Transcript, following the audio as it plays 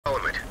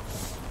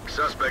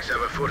suspects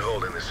have a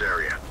foothold in this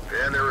area,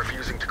 and they're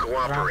refusing to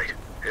cooperate.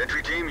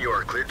 Entry team, you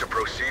are cleared to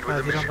proceed with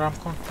the mission. رام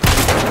کن.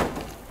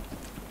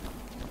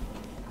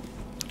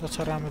 دو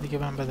تا رم دیگه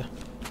من بده.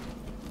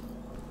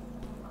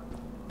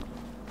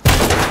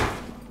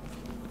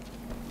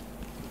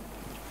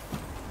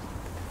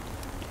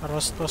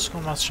 راست باز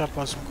کن، از شب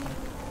باز میکنم.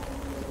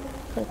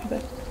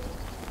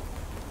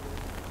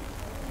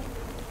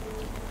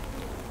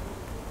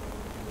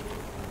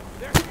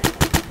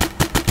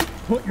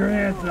 Put your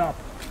hands up.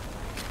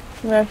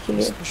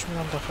 پوش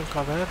میدم داخل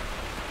کاور.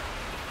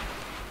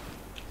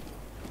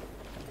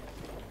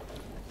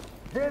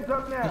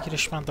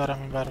 بگیرش، من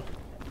دارم این برو.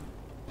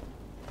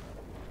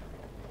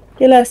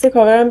 یه لحظه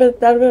کاورم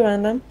در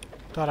ببندم.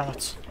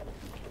 دارمت.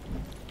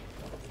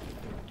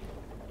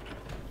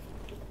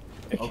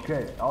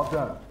 Okay, all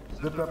done.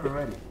 Zip up and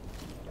ready.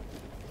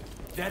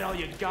 That all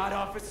you got,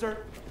 officer?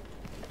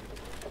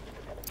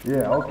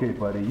 Yeah, okay,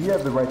 buddy. You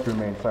have the right to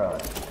remain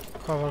silent.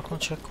 کاور کن،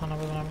 چک کنم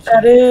ببینم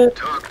در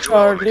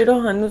چارلی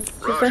رو هنوز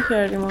چیز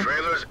نکردیم.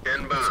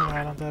 Trailers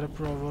الان در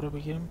براوو رو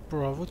بگیریم.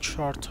 براوو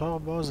 4 تا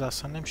باز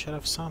اصلا نمیشه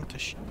رفت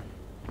سمتش.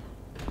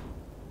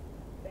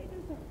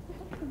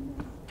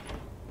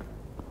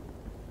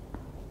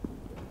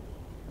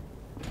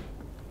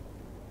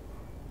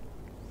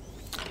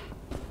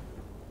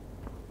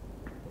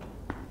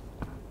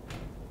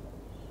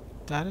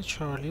 در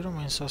چارلی رو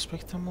مین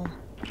ساسپکتمون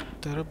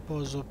داره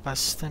بازو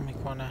بسته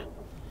میکنه.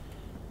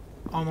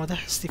 آماده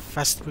هستی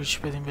فست بریچ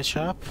بدیم به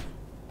چپ؟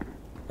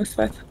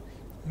 مثبت.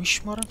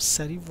 میشمارم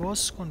سریع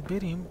واز کن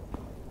بریم.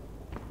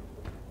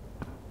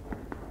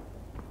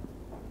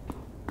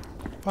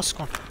 باز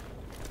کن.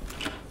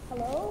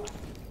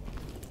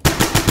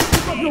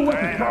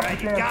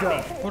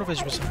 برو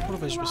وجه بسر، برو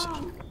وجه بسر.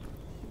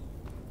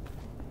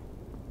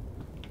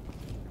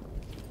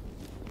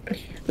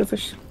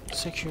 بفش.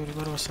 سکیوری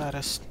برو واسه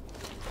ارست.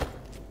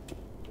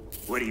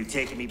 What, are you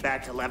taking me back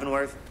to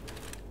Leavenworth?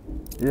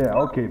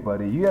 Yeah, okay,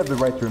 buddy. You have the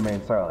right to remain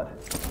silent.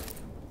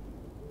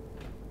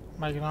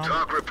 Magnum.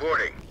 Talk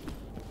reporting.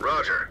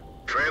 Roger.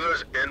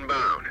 Trailers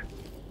inbound.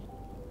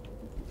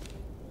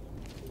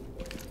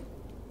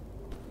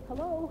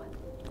 Hello?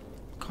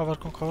 کاور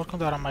کن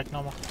دارم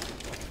مگنامو.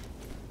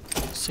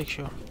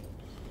 سکیور.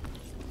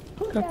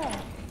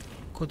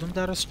 کدوم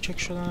درس چک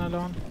شدن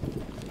الان؟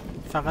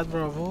 فقط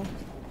براوو؟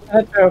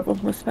 فقط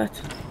براوو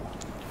مثبت.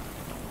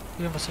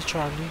 بیریم واسه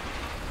چارلی.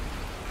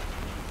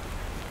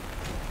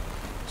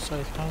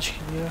 سایت 5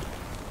 کلیر.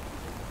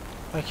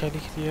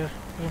 بکلی کلیر.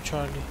 بریم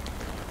چارلی.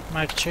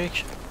 مک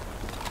چک.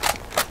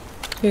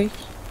 چک.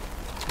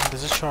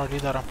 اندازه چارلی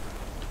دارم.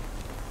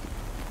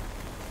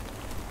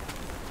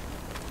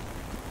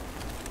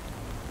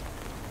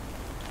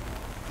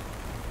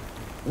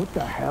 What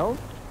the hell?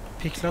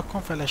 پیکلاک کن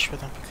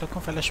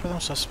فلش بدم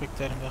ساسپکت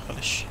داریم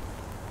داخلش.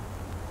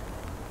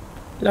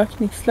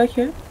 لاک نیست،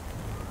 لاکه؟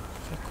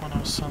 فکر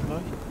کنم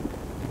استاندبای.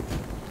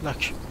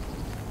 لاک.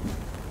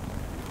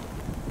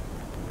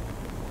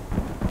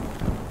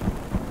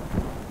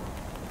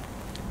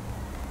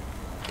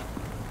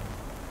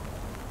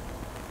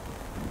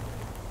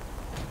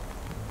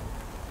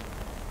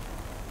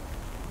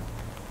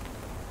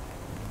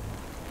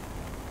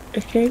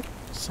 اوکی.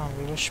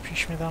 ساندویچ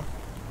پیش میدم.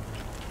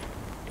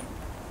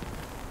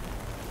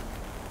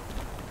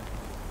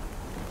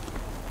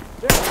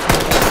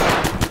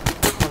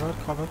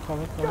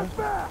 کاور.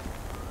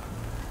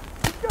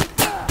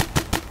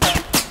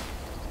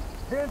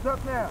 Hands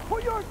up now.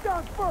 Put yours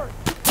down first.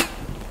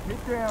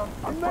 Get down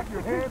and put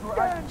your hands where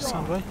I can see.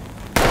 ساندوی.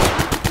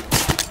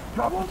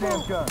 Drop the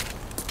damn gun.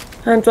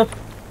 Hands up.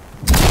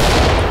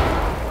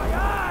 My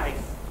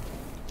eyes!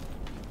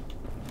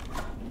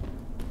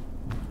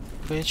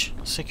 Bridge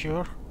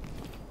secure.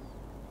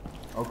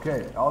 Okay,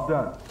 all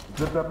done.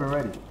 Zipped up and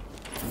ready.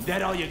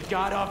 That all you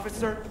got,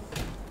 officer?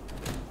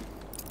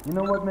 You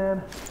know what, man?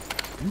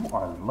 You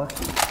are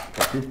lucky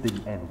that this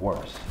didn't end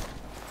worse.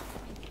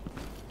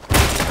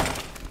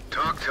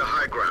 Talk to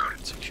high ground.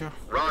 Secure.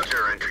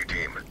 Roger, entry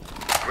team.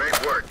 Great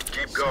work.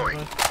 Keep going.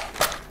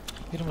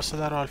 بریم واسه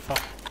در آلفا.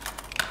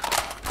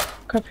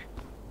 کپی.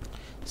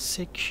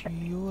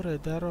 سکیور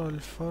در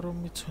آلفا رو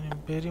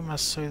میتونیم بریم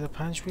از ساید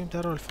 5 بریم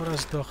در آلفا رو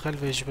از داخل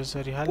ویژ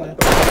بذاری. حله؟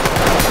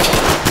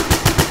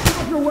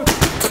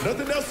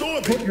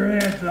 Put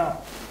your hands up.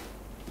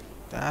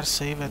 در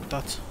سیوت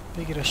داد.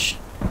 بگیرش.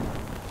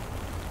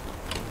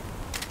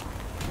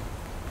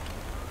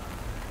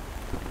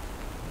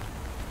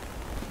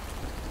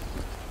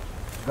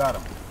 Got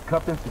him.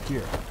 Cuffed and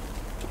secure.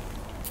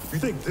 You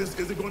think this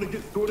isn't going to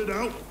get sorted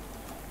out?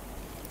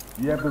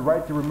 You have the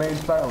right to remain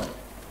silent.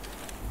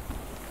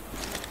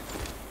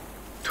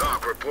 Talk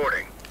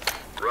reporting.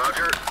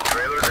 Roger.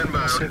 Trailers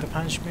inbound. ساید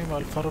 5 میریم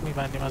آلفا رو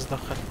میبندیم از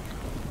داخل.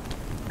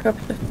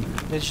 کپی.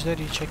 ویژ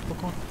داری چک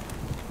بکن.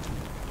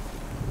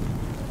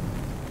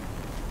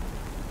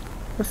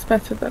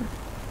 مثبت دارم.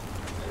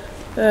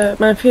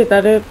 منفی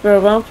در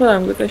براوام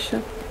خودم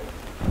گذاشتم.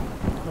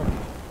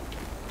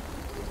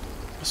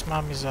 پس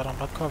من میذارم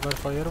بعد کاور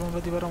فایر رو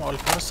بدی برم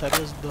آلفا رو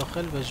سریع از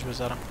داخل ویژ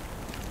بذارم.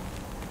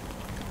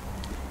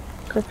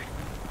 کپی.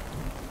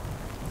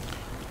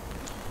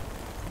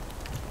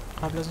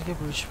 قبل از اینکه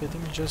بریچ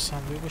بدیم اینجا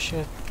صندوق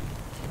بشه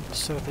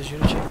استراتژی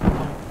رو چک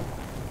کنیم.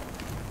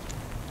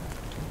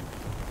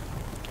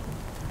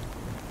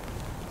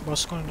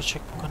 باز کن اینو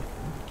چک بکنیم.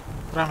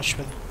 رمش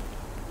بده.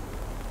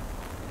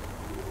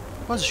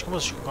 بازش کن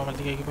کامل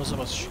دیگه اگه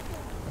بازش کن.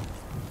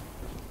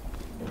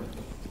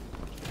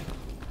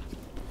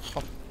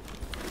 خب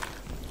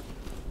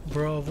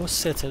براوو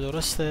 3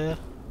 درسته؟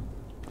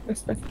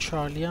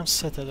 چارلی هم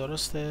 3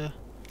 درسته؟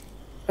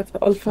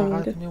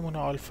 فقط میمونه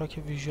آلفا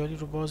که ویژوالی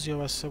رو باز یا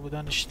بسته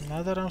بودنش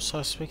ندارم.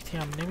 ساسپکتی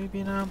هم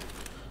نمیبینم.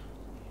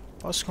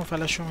 باز کن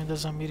فلش رو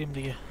میندازم میریم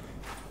دیگه.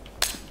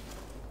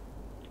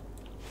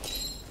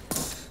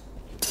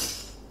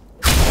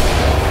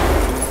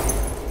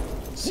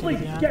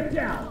 Police, get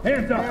down!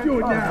 Hands up, do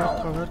it now!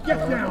 Get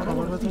down!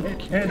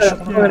 Hands up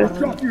now!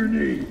 Drop your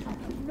knees!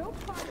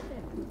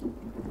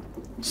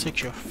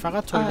 سکیور.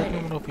 فقط تویلت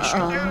میمونه و پیش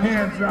کن.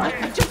 Hands up!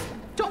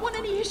 Don't want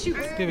any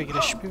issues. بیا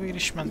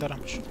بگیرش من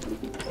دارمش.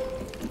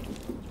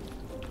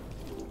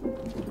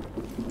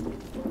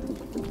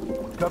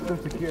 Cuffed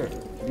and secure.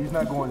 He's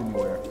not going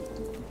anywhere.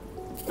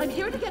 I'm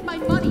here to get my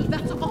money,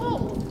 that's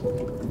all.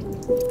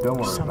 Don't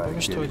worry about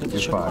it, صندوقش kid. تویلت You're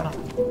چک fine. کنم.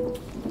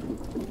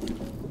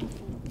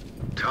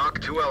 Talk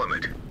to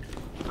element.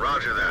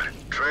 Roger that.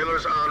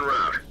 Trailers en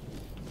route.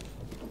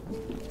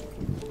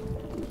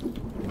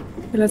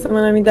 لازم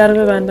منم این در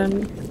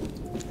ببندم.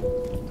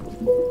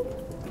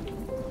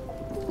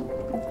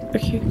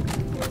 اوکی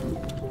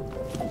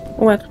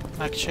اومد.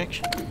 مک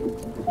چک.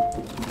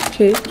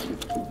 چک.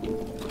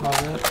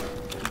 کاور.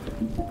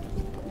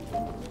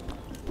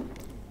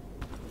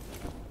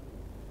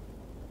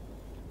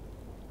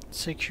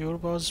 سکیور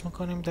باز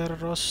میکنیم در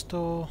راست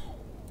و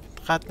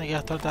قد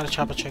نگهدار در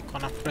چپ رو چک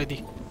کنم.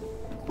 ردی.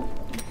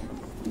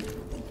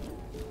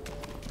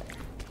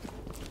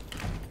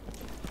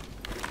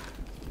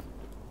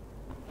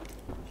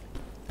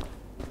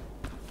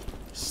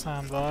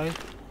 استندبای.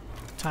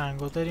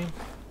 تنگو داریم.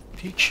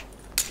 پیک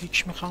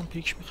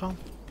میخوام.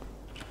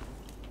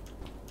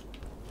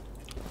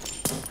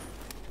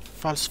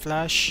 فالس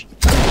فلش.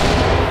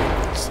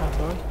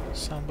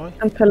 استندبای.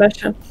 من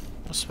فلشم.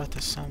 مثبت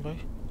استندبای.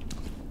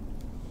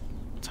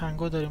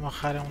 تنگو داریم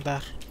آخر اون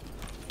در.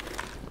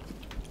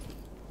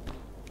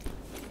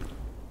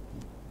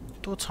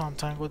 2 تا هم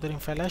تنگو داریم.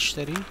 فلش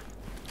داری؟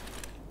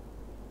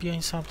 بیا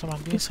این سمت من.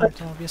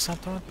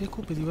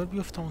 بکوب به دیوار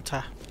بیفته اون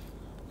ته.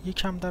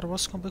 یکم در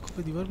باز کن بکوب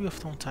به دیوار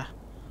بیفته اون ته.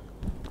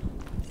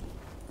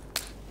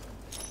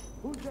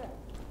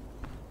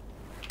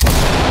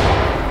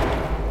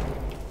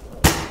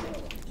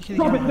 یکی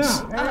دیگه هم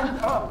هست.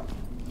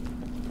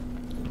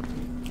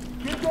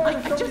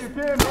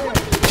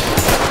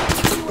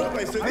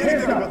 Nobody said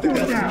anything about the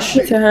gun.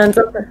 چه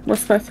هنزا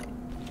مثبت.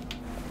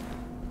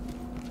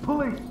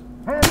 Police!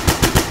 Hands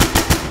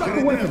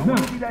up!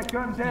 See that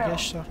gun down!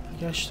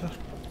 نگهش دار.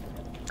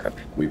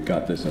 We've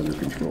got this under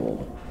control.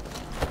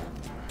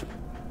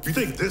 You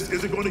think this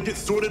isn't going to get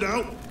sorted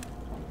out?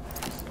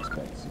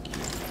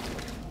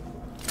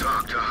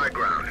 Talk to high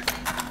ground.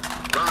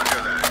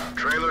 Roger that.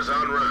 Trailers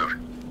en route.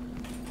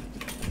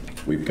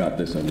 We've got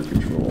this under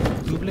control.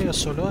 دوبله یا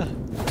سولوه؟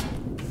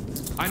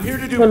 I'm here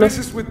to do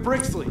business with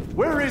Brixley.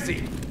 Where is he?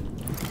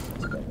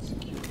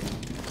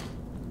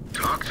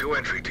 Talk to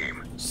entry team.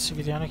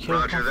 سیویلیانو کیل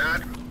Roger کن.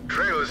 that.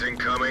 Trailers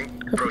incoming.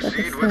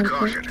 Proceed with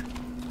caution.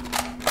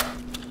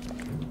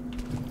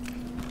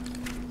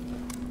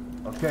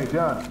 Okay,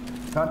 done.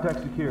 Contact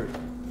secured.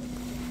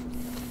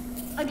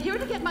 I'm here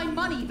to get my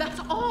money,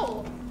 that's all.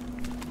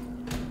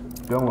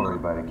 Don't worry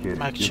about it, kid.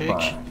 Mike, You're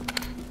check. fine.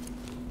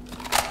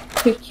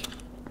 پیک.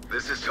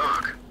 This is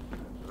talk.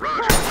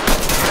 Roger.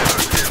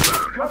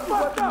 Trailers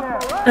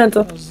inbound.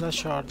 هنزا.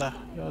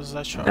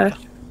 11-14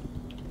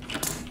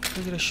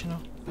 بگیرش اینو.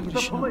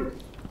 The police!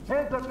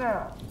 Hands up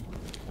now!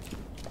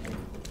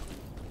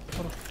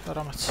 برو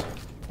دارمت.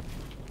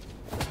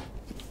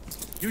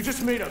 You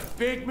just made a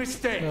big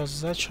mistake.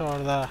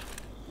 11-14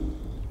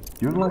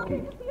 You're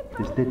lucky.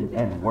 This didn't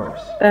end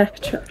worse.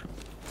 10-4.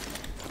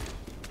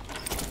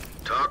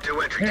 Talk to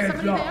entry team.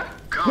 Hands up.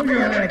 Put Copy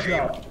your entry hands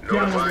team. up.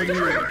 Down over Notifying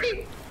there. trailers.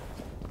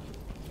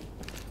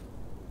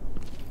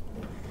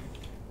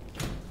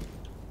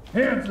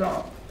 Hands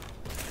up.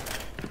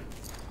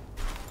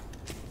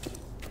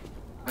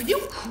 Are you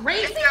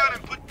crazy?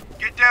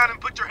 Get down and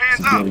put your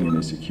hands up. Civilian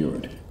is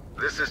secured.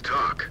 This is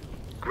talk.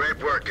 Great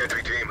work,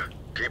 entry team.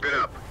 Keep it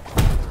up.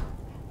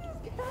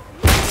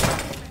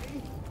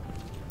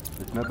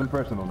 It's nothing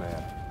personal,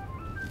 man.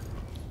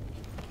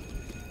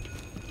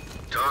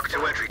 Talk to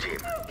entry team.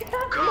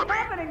 Copy.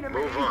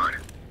 Move on.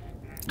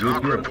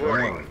 Talk good,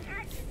 reporting.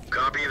 don't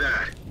Copy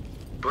that.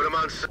 Put him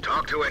on.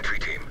 Talk to entry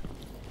team.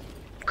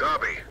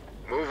 Copy.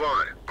 Move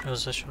on.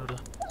 11-14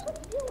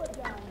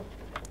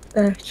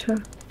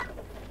 10-4.